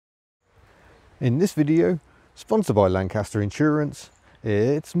In this video, sponsored by Lancaster Insurance,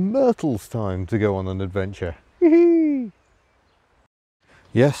 it's Myrtle's time to go on an adventure.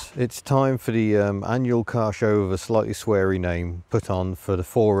 Yes, it's time for the annual car show of a slightly sweary name, put on for the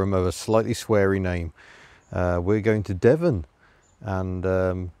forum of a slightly sweary name. We're going to Devon, and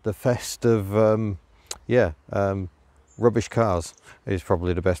the fest of rubbish cars is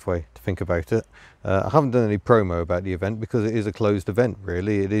probably the best way to think about it. I haven't done any promo about the event because it is a closed event,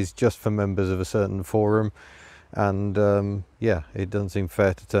 really. It is just for members of a certain forum, and yeah, it doesn't seem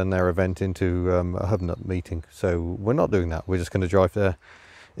fair to turn their event into a hub-nut meeting, so we're not doing that. We're just going to drive there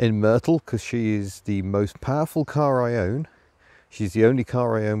in Myrtle because she is the most powerful car I own. She's the only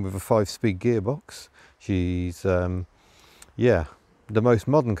car I own with a 5-speed gearbox. She's yeah, the most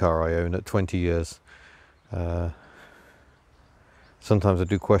modern car I own at 20 years. Sometimes I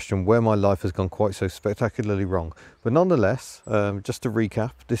do question where my life has gone quite so spectacularly wrong. But nonetheless, just to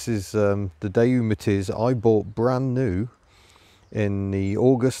recap, this is the Daewoo Matiz I bought brand new in the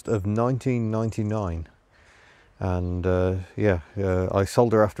August of 1999. And yeah, I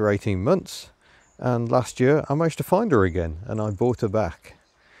sold her after 18 months. And last year I managed to find her again and I bought her back.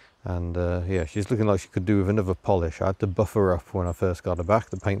 And yeah, she's looking like she could do with another polish. I had to buff her up when I first got her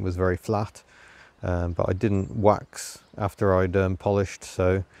back. The paint was very flat. But I didn't wax after I'd polished,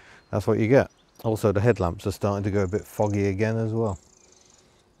 so that's what you get. Also, the headlamps are starting to go a bit foggy again as well.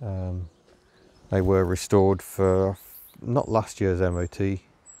 They were restored for not last year's MOT.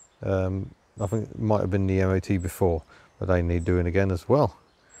 I think it might have been the MOT before, but they need doing again as well.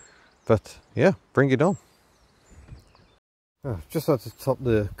 But yeah, bring it on. Just had to top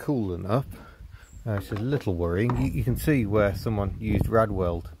the coolant up. It's a little worrying. You can see where someone used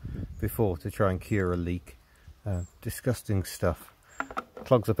Radweld before to try and cure a leak. Disgusting stuff.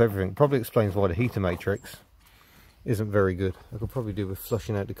 Clogs up everything. Probably explains why the heater matrix isn't very good. I could probably do with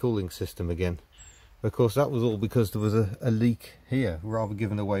flushing out the cooling system again. But of course that was all because there was a leak here, rather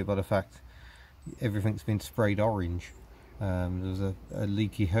given away by the fact everything's been sprayed orange. There was a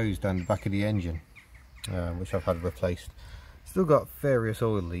leaky hose down the back of the engine, which I've had replaced. Still got various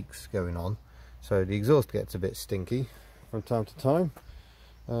oil leaks going on, so the exhaust gets a bit stinky from time to time.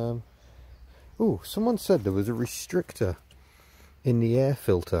 Oh, someone said there was a restrictor in the air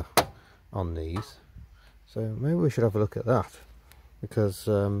filter on these, so maybe we should have a look at that, because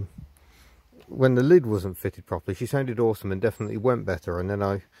when the lid wasn't fitted properly she sounded awesome and definitely went better, and then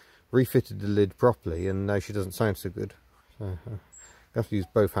I refitted the lid properly and now she doesn't sound so good. So I have to use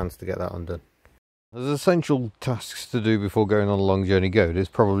both hands to get that undone. There's essential tasks to do before going on a long journey go. This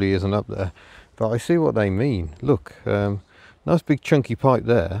probably isn't up there, but I see what they mean. Look, nice big chunky pipe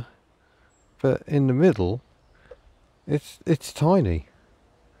there, but in the middle it's tiny.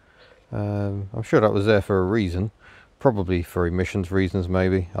 I'm sure that was there for a reason, probably for emissions reasons,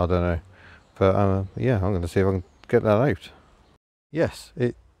 maybe, I don't know. But yeah, I'm going to see if I can get that out. Yes,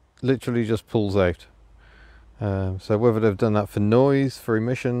 it literally just pulls out. So whether they've done that for noise, for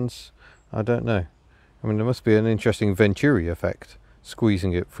emissions, I don't know. I mean, there must be an interesting Venturi effect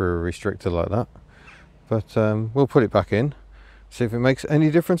squeezing it through a restrictor like that. But we'll put it back in, see if it makes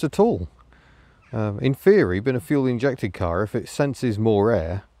any difference at all. In theory, being a fuel injected car, if it senses more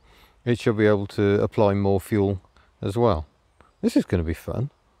air, it should be able to apply more fuel as well. This is going to be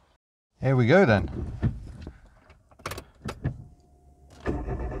fun. Here we go then.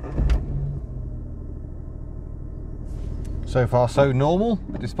 So far so normal,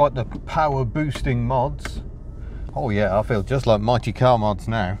 despite the power boosting mods. Oh yeah, I feel just like Mighty Car Mods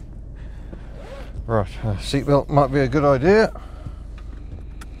now. Right, seatbelt might be a good idea.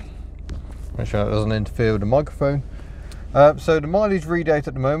 Make sure it doesn't interfere with the microphone. So the mileage readout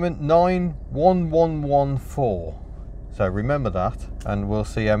at the moment, 91114. So remember that, and we'll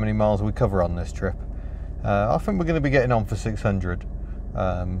see how many miles we cover on this trip. I think we're going to be getting on for 600.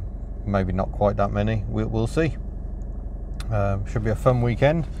 Maybe not quite that many, we'll see. Should be a fun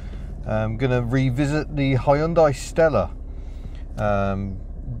weekend. I'm going to revisit the Hyundai Stella,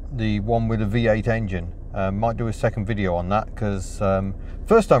 the one with a V8 engine. Might do a second video on that because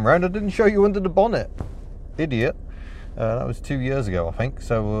first time round I didn't show you under the bonnet. Idiot. That was 2 years ago, I think,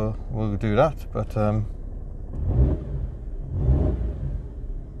 so we'll do that. But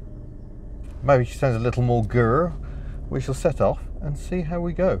maybe she sounds a little more grrr. We shall set off and see how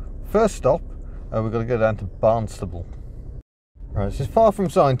we go. First stop, we've got to go down to Barnstable. Right, this is far from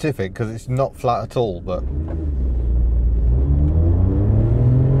scientific because it's not flat at all, but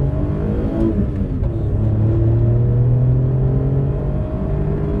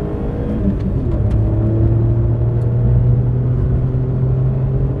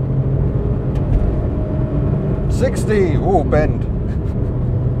 $60, oh, bend.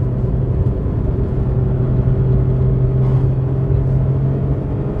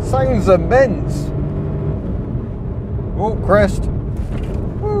 sounds immense. Oh, crest.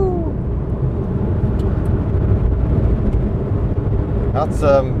 Woo. That's,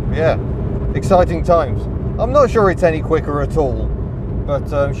 yeah, exciting times. I'm not sure it's any quicker at all,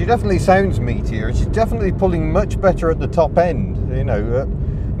 but she definitely sounds meatier. She's definitely pulling much better at the top end. You know,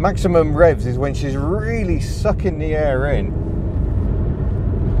 maximum revs is when she's really sucking the air in.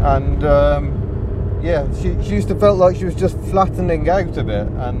 And, yeah, she used to feel like she was just flattening out a bit,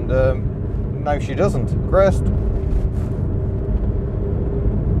 and now she doesn't. Crest.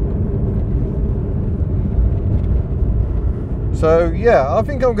 So yeah, I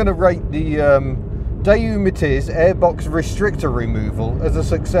think I'm going to rate the Daewoo Matiz airbox restrictor removal as a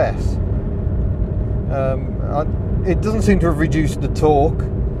success. It doesn't seem to have reduced the torque,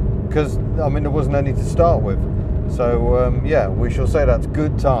 because I mean there wasn't any to start with. So yeah, we shall say that's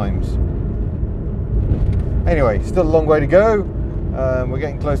good times. Anyway, still a long way to go. We're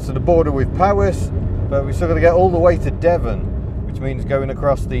getting close to the border with Powys, but we've still got to get all the way to Devon, which means going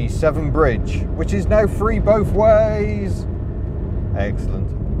across the Severn Bridge, which is now free both ways. Excellent.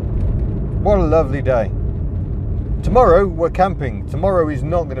 What a lovely day. Tomorrow we're camping. Tomorrow is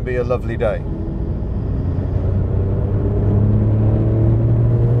not going to be a lovely day.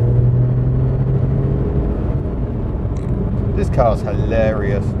 This car's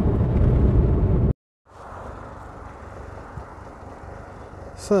hilarious.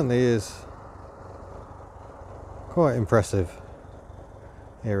 Certainly is quite impressive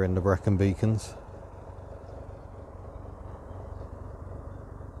here in the Brecon Beacons.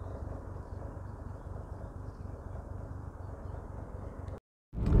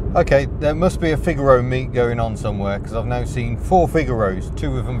 Okay, there must be a Figaro meet going on somewhere, because I've now seen 4 Figaros,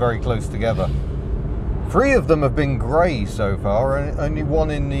 2 of them very close together. 3 of them have been grey so far, and only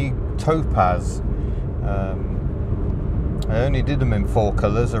 1 in the topaz. I only did them in 4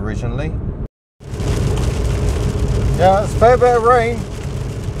 colours originally. Yeah, it's a fair bit of rain.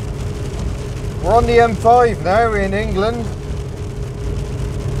 We're on the M5 now in England.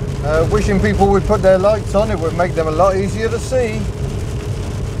 Wishing people would put their lights on, it would make them a lot easier to see.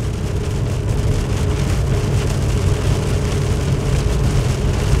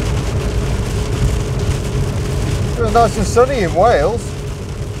 It was nice and sunny in Wales.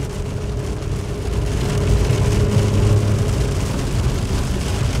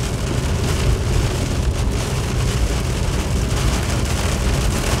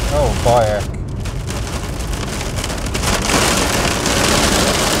 Oh, fire.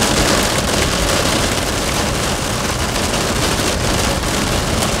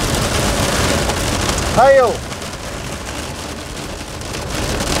 Hail!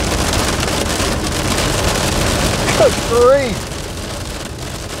 Good grief!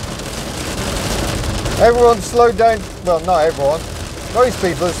 Everyone slowed down, well, not everyone, most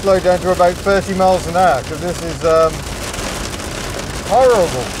people have slowed down to about 30 miles an hour, because this is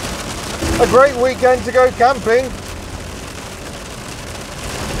horrible. A great weekend to go camping.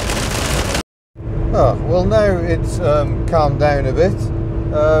 Oh, well, now it's calmed down a bit.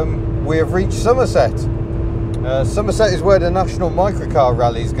 We have reached Somerset. Somerset is where the National Microcar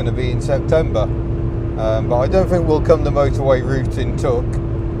Rally is going to be in September. But I don't think we'll come the motorway route in Tuck.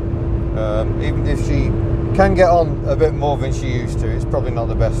 Even if she can get on a bit more than she used to, it's probably not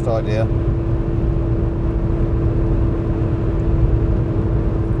the best idea.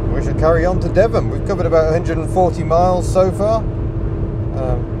 We should carry on to Devon. We've covered about 140 miles so far.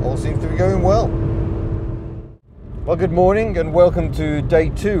 All seems to be going well. Well, good morning and welcome to day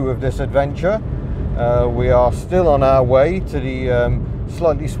 2 of this adventure. We are still on our way to the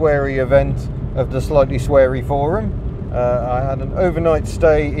Slightly Sweary event of the Slightly Sweary Forum. I had an overnight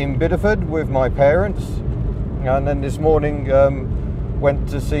stay in Bideford with my parents, and then this morning went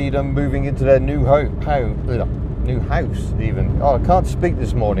to see them moving into their new house even. Oh, I can't speak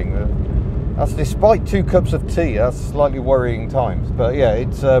this morning. That's despite 2 cups of tea. That's slightly worrying times, but yeah,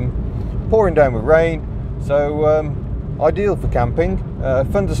 it's pouring down with rain, so ideal for camping.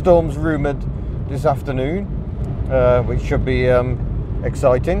 Thunderstorms rumoured this afternoon, which should be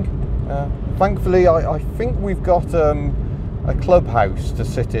exciting. Thankfully, I think we've got a clubhouse to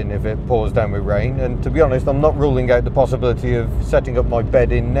sit in if it pours down with rain, and to be honest, I'm not ruling out the possibility of setting up my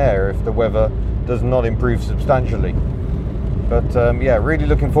bed in there if the weather does not improve substantially. But yeah, really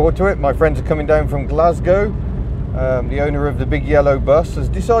looking forward to it. My friends are coming down from Glasgow. The owner of the big yellow bus has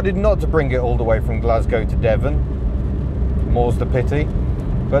decided not to bring it all the way from Glasgow to Devon. More's the pity.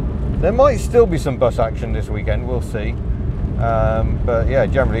 But there might still be some bus action this weekend, we'll see. But yeah,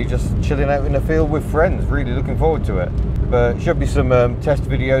 generally just chilling out in the field with friends, really looking forward to it. But should be some test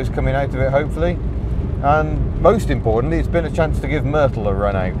videos coming out of it hopefully. and most importantly, it's been a chance to give Myrtle a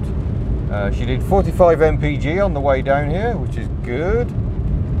run out. She did 45 mpg on the way down here, which is good.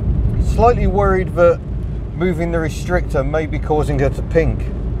 Slightly worried that moving the restrictor may be causing her to pink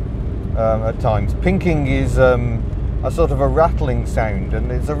at times. Pinking is a sort of a rattling sound,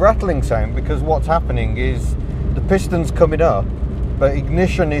 and it's a rattling sound because what's happening is the piston's coming up, but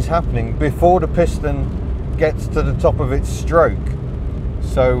ignition is happening before the piston gets to the top of its stroke.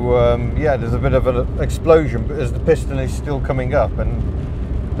 So yeah, there's a bit of an explosion as the piston is still coming up, and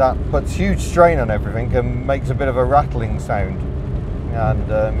that puts huge strain on everything and makes a bit of a rattling sound. And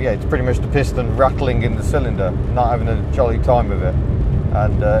yeah, it's pretty much the piston rattling in the cylinder, not having a jolly time of it.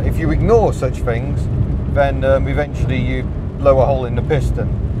 And if you ignore such things, then eventually you blow a hole in the piston.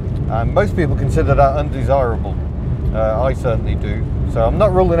 And most people consider that undesirable. I certainly do. So I'm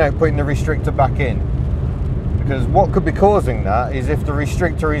not ruling out putting the restrictor back in, because what could be causing that is if the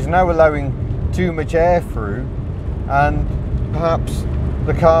restrictor is now allowing too much air through, and perhaps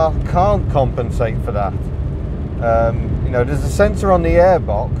the car can't compensate for that. You know, there's a sensor on the air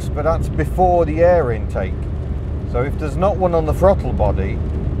box, but that's before the air intake. So if there's not one on the throttle body,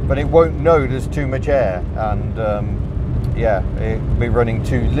 then it won't know there's too much air, and yeah, it'll be running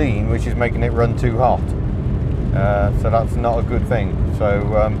too lean, which is making it run too hot. So that's not a good thing.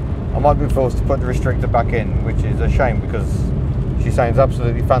 So I might be forced to put the restrictor back in, which is a shame because she sounds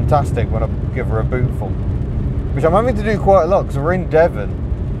absolutely fantastic when I give her a bootful, which I'm having to do quite a lot because we're in Devon,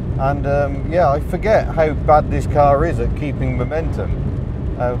 and yeah, I forget how bad this car is at keeping momentum.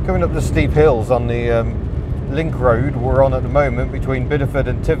 Coming up the steep hills on the link road we're on at the moment between Bideford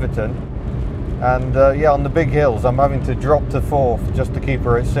and Tiverton, and yeah, on the big hills I'm having to drop to fourth just to keep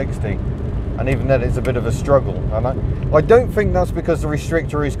her at 60, and even then it's a bit of a struggle. And I don't think that's because the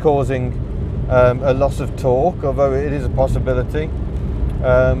restrictor is causing a loss of torque, although it is a possibility.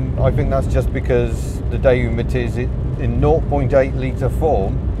 I think that's just because the Daewoo Matiz in 0.8 litre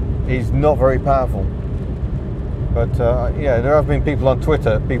form is not very powerful. But yeah, there have been people on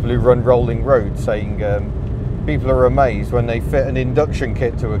Twitter, people who run rolling roads, saying people are amazed when they fit an induction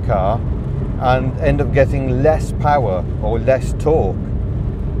kit to a car and end up getting less power or less torque,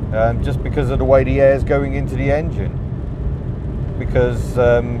 just because of the way the air is going into the engine. Because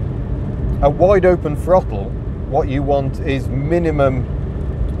a wide open throttle, what you want is minimum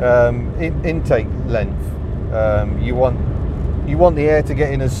intake length. You want the air to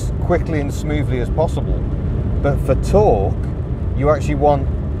get in as quickly and smoothly as possible. But for torque, you actually want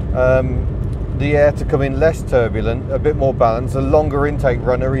the air to come in less turbulent, a bit more balanced. A longer intake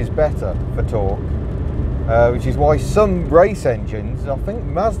runner is better for torque, which is why some race engines, I think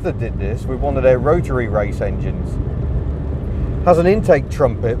Mazda did this with one of their rotary race engines, has an intake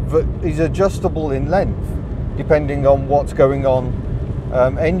trumpet that is adjustable in length depending on what's going on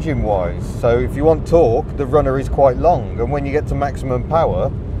engine wise. So if you want torque, the runner is quite long, and when you get to maximum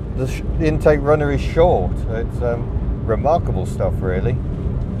power, the intake runner is short. It's remarkable stuff, really.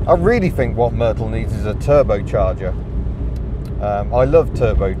 I really think what Myrtle needs is a turbocharger. I love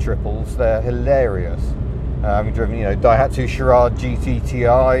turbo triples, they're hilarious. Having driven, you know, Daihatsu Charade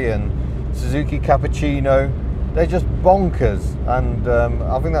GTTI and Suzuki Cappuccino, they're just bonkers, and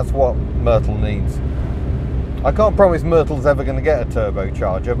I think that's what Myrtle needs. I can't promise Myrtle's ever going to get a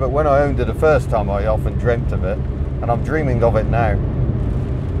turbocharger, but when I owned it the first time I often dreamt of it, and I'm dreaming of it now.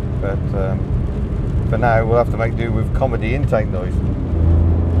 But for now we'll have to make do with comedy intake noise.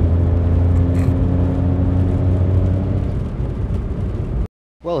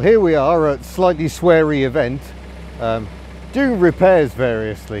 Well, here we are at slightly sweary event, doing repairs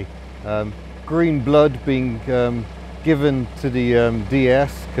variously. Green blood being given to the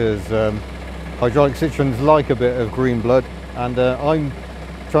DS because hydraulic Citroens like a bit of green blood, and I'm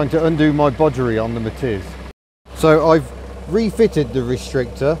trying to undo my bodgery on the Matiz. So I've refitted the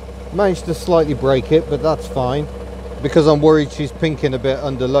restrictor, managed to slightly break it, but that's fine because I'm worried she's pinking a bit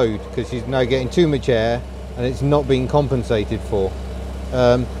under load because she's now getting too much air and it's not being compensated for.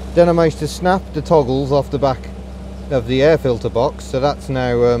 Then I managed to snap the toggles off the back of the air filter box, so that's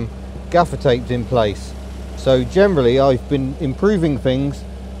now gaffer taped in place. So generally I've been improving things,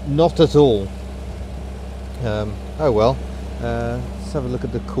 not at all. Oh well, let's have a look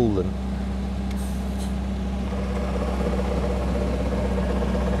at the coolant.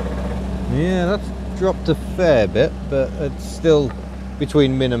 Yeah, that's dropped a fair bit, but it's still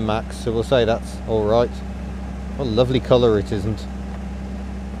between min and max, so we'll say that's alright. What a lovely colour it isn't.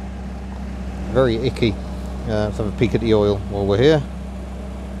 Very icky. Let's have a peek at the oil while we're here.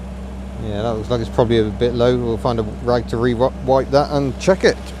 Yeah, that looks like it's probably a bit low. We'll find a rag to re-wipe that and check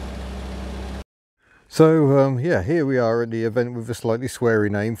it. So yeah, here we are at the event with a slightly sweary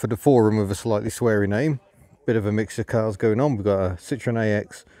name, for the forum with a slightly sweary name. Bit of a mix of cars going on. We've got a Citroen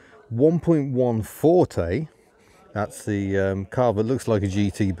AX 1.1 Forte. That's the car that looks like a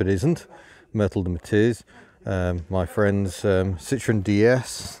GT but isn't. Daewoo Matiz. My friend's Citroen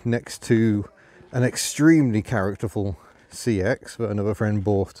DS next to an extremely characterful CX that another friend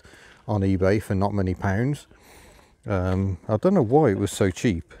bought on eBay for not many pounds. I don't know why it was so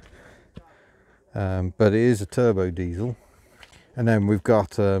cheap. But it is a turbo diesel. And then we've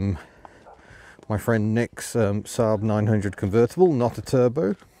got my friend Nick's Saab 900 convertible, not a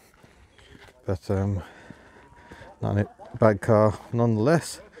turbo, but not a bad car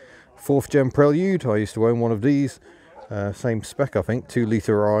nonetheless. 4th gen Prelude, I used to own one of these, same spec I think, 2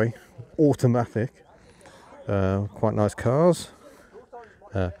 litre I, automatic, quite nice cars.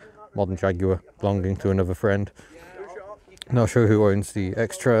 Modern Jaguar belonging to another friend. And I'll show who owns the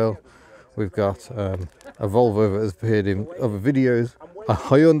X-Trail. We've got a Volvo that has appeared in other videos, a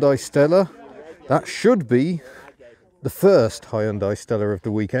Hyundai Stella. That should be the first Hyundai Stella of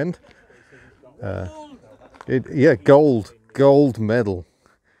the weekend. Yeah, gold medal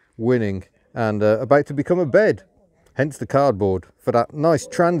winning, and about to become a bed, hence the cardboard for that nice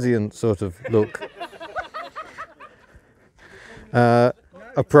transient sort of look. A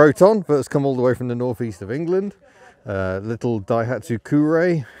Proton that's come all the way from the northeast of England. Little Daihatsu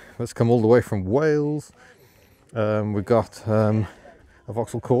Couré that's come all the way from Wales. We've got a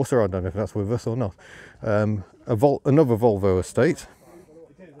Vauxhall Corsa, I don't know if that's with us or not. Another Volvo estate,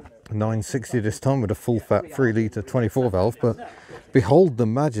 960 this time with a full fat 3 litre 24 valve, but behold the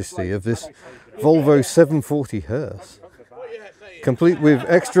majesty of this Volvo 740 hearse, complete with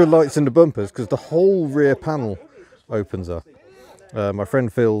extra lights in the bumpers because the whole rear panel opens up. My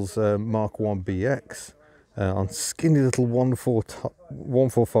friend Phil's Mark 1 BX on skinny little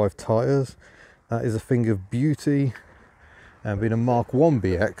 145 tyres. That is a thing of beauty. And being a Mark 1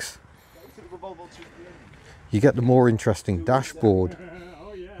 BX, you get the more interesting dashboard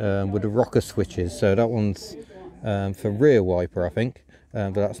with the rocker switches. So that one's for rear wiper, I think,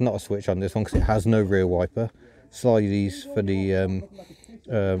 but that's not a switch on this one because it has no rear wiper. Slideys for the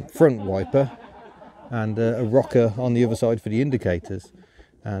front wiper, and a rocker on the other side for the indicators,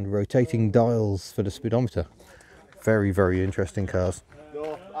 and rotating dials for the speedometer. Very, very interesting cars.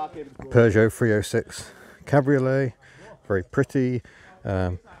 Peugeot 306 Cabriolet, very pretty.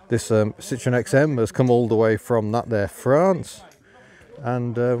 This Citroen XM has come all the way from that there France,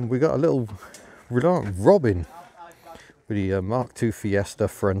 and we got a little Robin with the Mark II Fiesta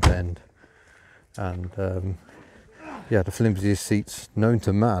front end, and yeah, the flimsiest seats known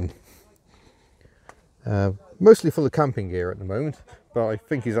to man. Mostly full of camping gear at the moment, but I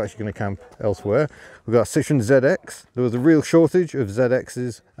think he's actually going to camp elsewhere. We've got a Citroen ZX. There was a real shortage of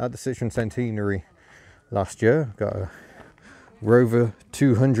ZXs at the Citroen Centenary last year. Got a Rover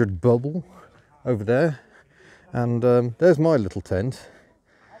 200 bubble over there, and there's my little tent,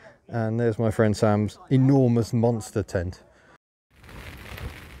 and there's my friend Sam's enormous monster tent.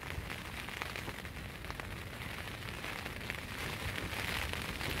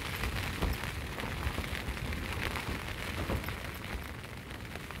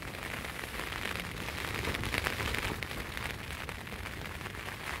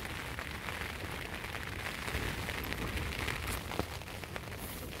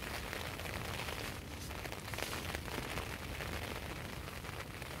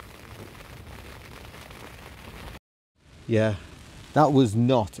 Yeah, that was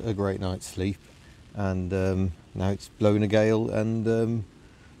not a great night's sleep, and now it's blowing a gale and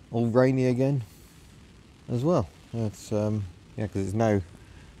all rainy again as well. It's yeah, because it's now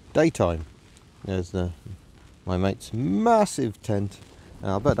daytime. There's my mate's massive tent,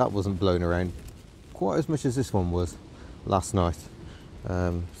 and I bet that wasn't blown around quite as much as this one was last night.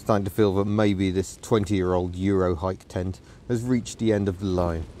 Starting to feel that maybe this 20-year-old Euro hike tent has reached the end of the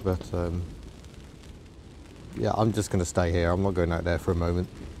line, but yeah, I'm just going to stay here. I'm not going out there for a moment.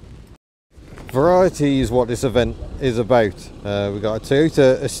 Variety is what this event is about. We've got a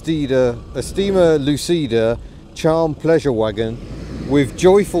Toyota Estima Lucida Charm Pleasure Wagon with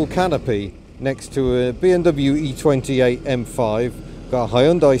joyful canopy next to a BMW E28 M5. Got a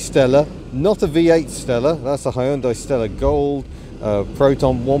Hyundai Stella, not a V8 Stella, that's a Hyundai Stella Gold,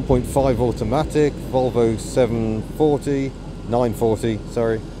 Proton 1.5 automatic, Volvo 940,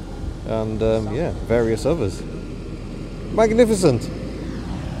 sorry. And yeah, various others. Magnificent.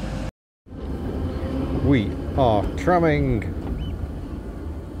 We are tramming.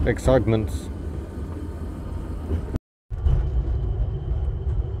 Excitement.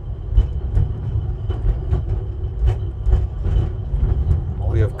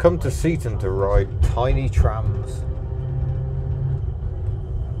 We have come to Seaton to ride tiny trams.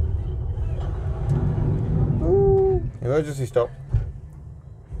 Ooh, emergency stop.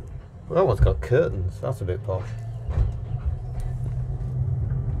 Well, that one's got curtains. That's a bit posh.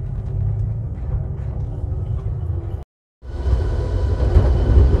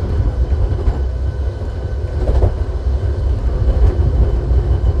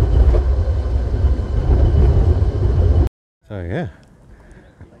 So yeah,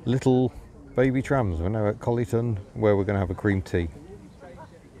 little baby trams. We're now at Collyton, where we're going to have a cream tea.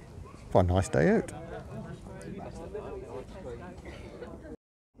 Quite a nice day out.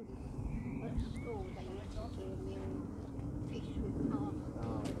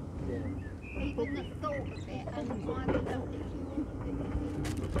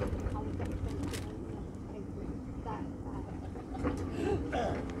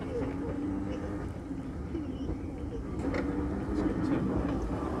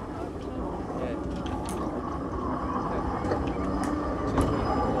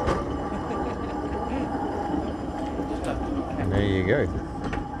 And there you go.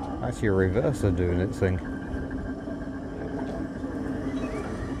 That's your reverser doing its thing.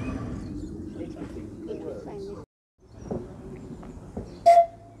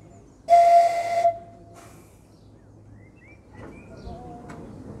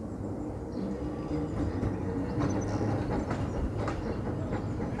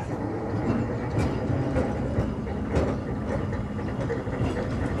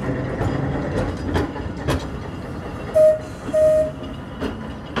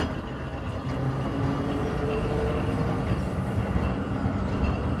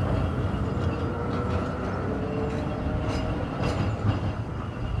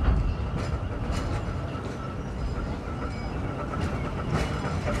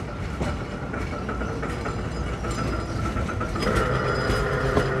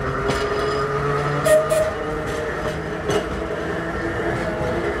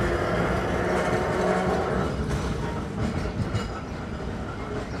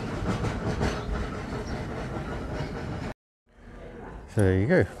 So there you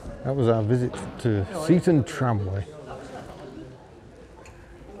go. That was our visit to Seaton Tramway.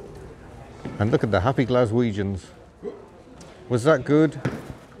 And look at the happy Glaswegians. Was that good?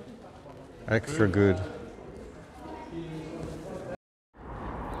 Extra good.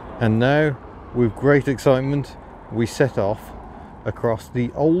 And now, with great excitement, we set off across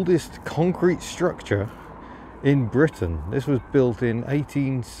the oldest concrete structure in Britain. This was built in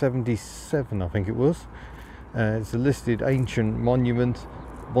 1877, I think it was. It's a listed ancient monument,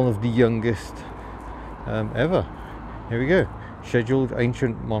 one of the youngest ever. Here we go. Scheduled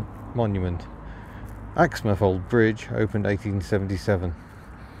ancient monument. Axmouth Old Bridge, opened 1877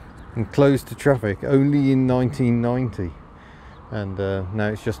 and closed to traffic only in 1990. And now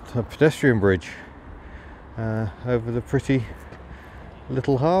it's just a pedestrian bridge over the pretty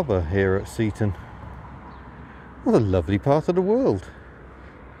little harbour here at Seaton. What a lovely part of the world.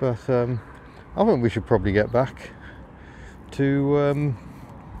 But I think we should probably get back to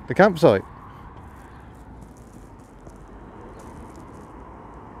the campsite.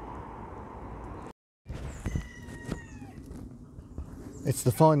 It's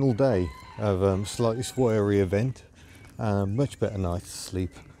the final day of Slightly Sweary event. Much better night to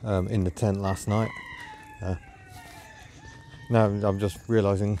sleep in the tent last night. Now I'm just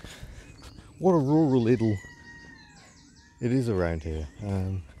realising what a rural idyll it is around here.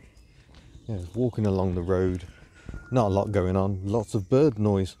 Yeah, walking along the road, not a lot going on, lots of bird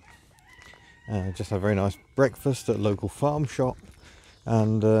noise. Just had a very nice breakfast at a local farm shop,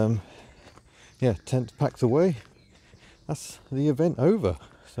 and yeah, tent packed away. That's the event over.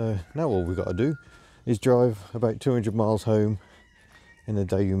 So now all we've got to do is drive about 200 miles home in a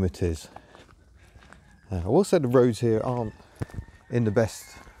Daewoo Matiz. I will say the roads here aren't in the best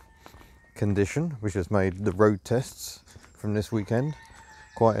condition, which has made the road tests from this weekend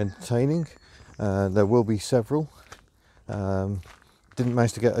quite entertaining. There will be several. Didn't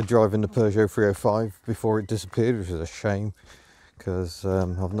manage to get a drive in the Peugeot 305 before it disappeared, which is a shame, because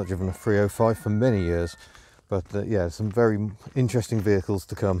I've not driven a 305 for many years. But yeah, some very interesting vehicles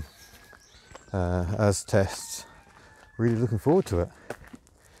to come as tests. Really looking forward to it.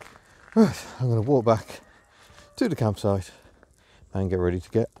 Right, I'm going to walk back to the campsite and get ready to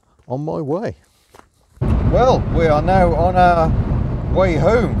get on my way. Well, we are now on our way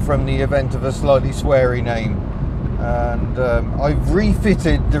home from the event of a slightly sweary name, and I've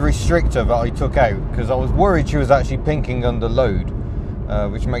refitted the restrictor that I took out because I was worried she was actually pinking under load,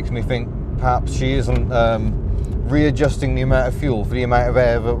 which makes me think perhaps she isn't readjusting the amount of fuel for the amount of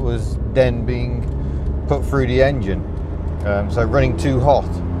air that was then being put through the engine, so running too hot.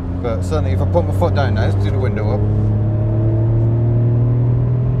 But certainly if I put my foot down now, let's do the window up.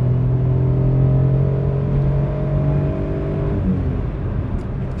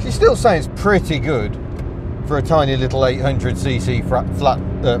 She still sounds pretty good for a tiny little 800cc flat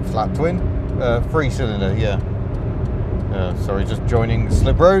twin, 3-cylinder, yeah. Sorry, just joining the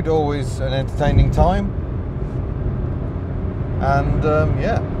slip road, always an entertaining time. And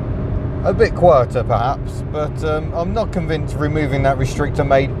yeah, a bit quieter perhaps, but I'm not convinced removing that restrictor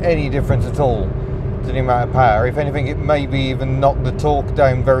made any difference at all to the amount of power. If anything, it maybe even knocked the torque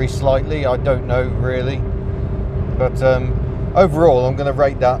down very slightly, I don't know really. But overall, I'm going to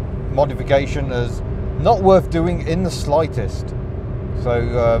rate that modification as not worth doing in the slightest.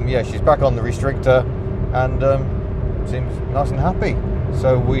 So yeah, she's back on the restrictor and seems nice and happy.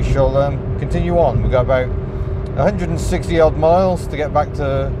 So we shall continue on. We've got about 160 odd miles to get back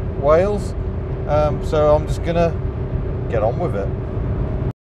to Wales, so I'm just gonna get on with it.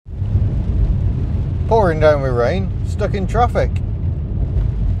 Pouring down with rain, stuck in traffic.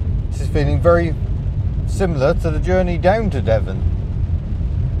 This is feeling very similar to the journey down to Devon.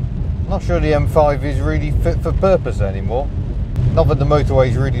 Not sure the M5 is really fit for purpose anymore. Not that the motorway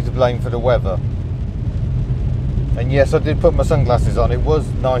is really to blame for the weather. And yes, I did put my sunglasses on. It was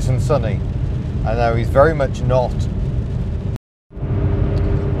nice and sunny. And now he's very much not.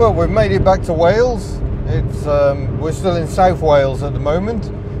 Well, we've made it back to Wales. It's we're still in South Wales at the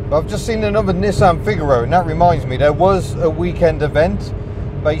moment. But I've just seen another Nissan Figaro, and that reminds me there was a weekend event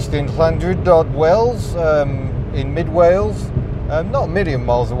based in Llandrindod, Wales, in mid Wales, not a million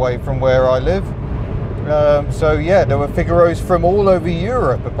miles away from where I live. So yeah, there were Figaros from all over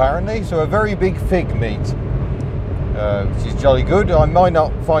Europe apparently. So a very big fig meet. Which is jolly good. I might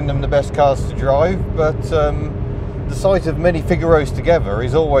not find them the best cars to drive, but the sight of many Figaros together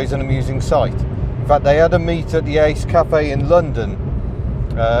is always an amusing sight. In fact, they had a meet at the Ace Cafe in London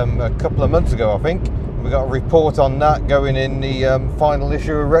a couple of months ago, I think. We got a report on that going in the final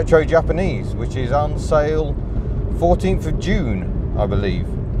issue of Retro Japanese, which is on sale 14th of June, I believe,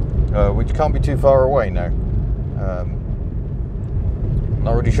 which can't be too far away now.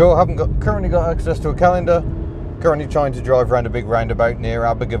 Not really sure. Haven't currently got access to a calendar. Currently trying to drive around a big roundabout near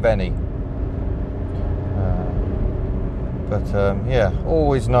Abergavenny. Yeah,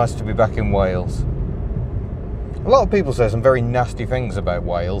 always nice to be back in Wales. A lot of people say some very nasty things about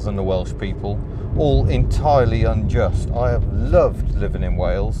Wales and the Welsh people, all entirely unjust. I have loved living in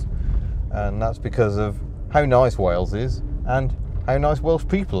Wales, and that's because of how nice Wales is and how nice Welsh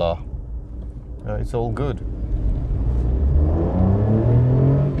people are. It's all good.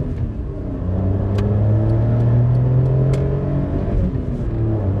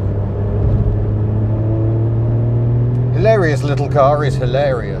 Hilarious little car is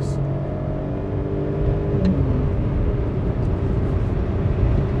hilarious.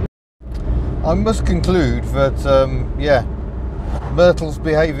 I must conclude that, yeah, Myrtle's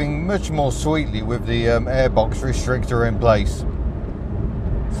behaving much more sweetly with the airbox restrictor in place.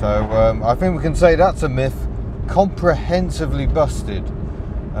 So I think we can say that's a myth comprehensively busted.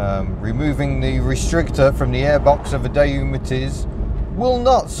 Removing the restrictor from the airbox of a Daewoo Matiz will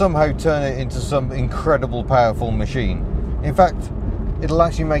not somehow turn it into some incredible powerful machine. In fact, it'll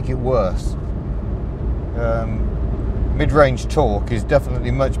actually make it worse. Mid-range torque is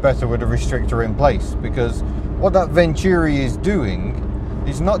definitely much better with a restrictor in place, because what that Venturi is doing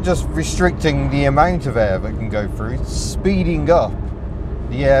is not just restricting the amount of air that can go through, it's speeding up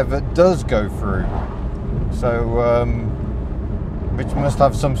the air that does go through. So, which must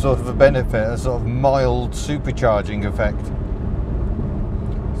have some sort of a benefit, a sort of mild supercharging effect.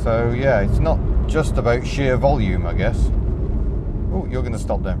 So yeah, it's not just about sheer volume, I guess. Oh, you're going to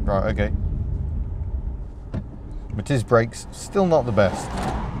stop there. Right, okay. Matiz brakes, still not the best.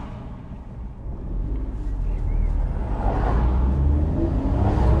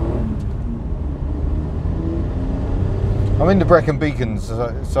 I'm in the Brecon Beacons,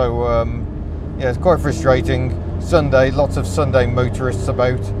 so yeah, it's quite frustrating. Sunday, lots of Sunday motorists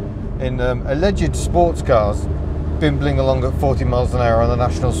about in alleged sports cars, bimbling along at 40 miles an hour on the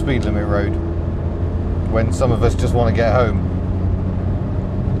national speed limit road, when some of us just want to get home.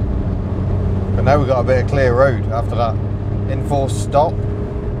 But now we've got a bit of clear road after that enforced stop,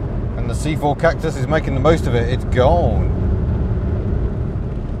 and the C4 Cactus is making the most of it. It's gone.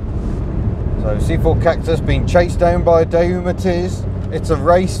 So C4 Cactus being chased down by a Daewoo Matiz. It's a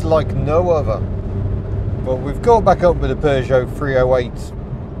race like no other. But we've caught back up with a Peugeot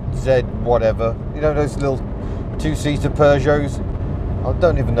 308Z whatever. You know, those little two-seater Peugeots? I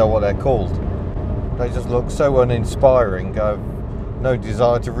don't even know what they're called. They just look so uninspiring. I've no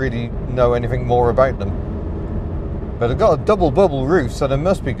desire to really know anything more about them. But I've got a double bubble roof, so they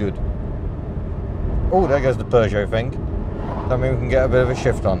must be good. Oh, there goes the Peugeot thing. That means we can get a bit of a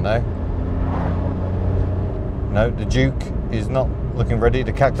shift on now. No, the Duke is not looking ready.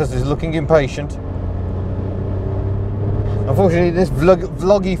 The Cactus is looking impatient. Unfortunately, in this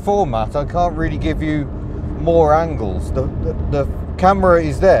vloggy format, I can't really give you more angles. The camera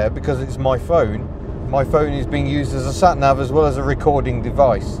is there because it's my phone. My phone is being used as a sat-nav as well as a recording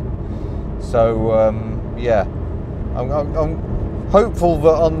device. So, yeah. I'm hopeful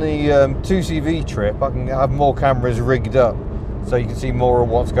that on the 2CV trip I can have more cameras rigged up so you can see more of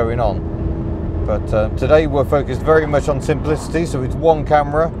what's going on. But today we're focused very much on simplicity, so it's one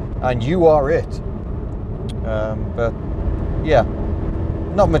camera and you are it. But yeah,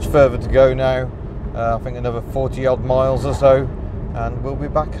 not much further to go now. I think another 40 odd miles or so and we'll be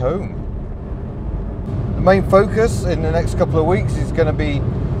back home. The main focus in the next couple of weeks is going to be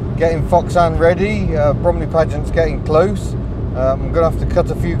getting Foxanne ready. Bromley pageant's getting close. I'm going to have to cut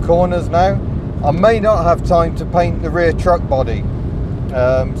a few corners now. I may not have time to paint the rear truck body,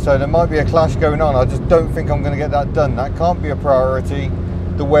 so there might be a clash going on. I just don't think I'm going to get that done. That can't be a priority.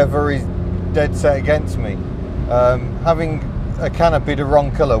 The weather is dead set against me. Having a canopy the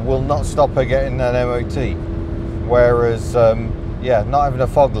wrong colour will not stop her getting an MOT, whereas yeah, not having a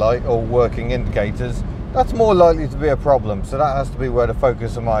fog light or working indicators, that's more likely to be a problem. So that has to be where the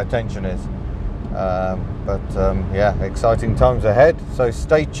focus of my attention is. Yeah, exciting times ahead, so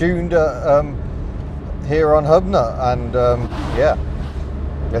stay tuned here on Hubnut, and yeah,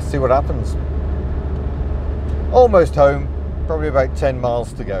 let's see what happens. Almost home, probably about 10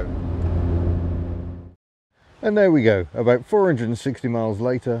 miles to go. And there we go, about 460 miles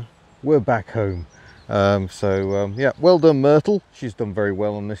later, we're back home. Yeah, well done Myrtle, she's done very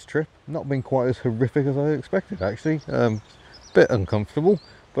well on this trip. Not been quite as horrific as I expected actually, bit uncomfortable,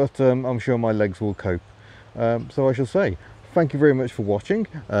 but I'm sure my legs will cope. So I shall say, thank you very much for watching.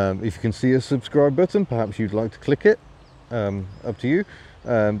 If you can see a subscribe button, perhaps you'd like to click it, up to you.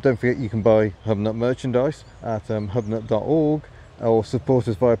 Don't forget you can buy Hubnut merchandise at hubnut.org, or support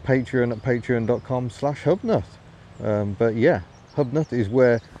us via Patreon at patreon.com/Hubnut. But yeah, Hubnut is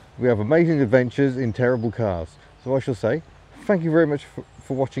where we have amazing adventures in terrible cars. So I shall say, thank you very much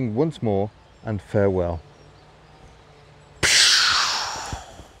for watching once more, and farewell.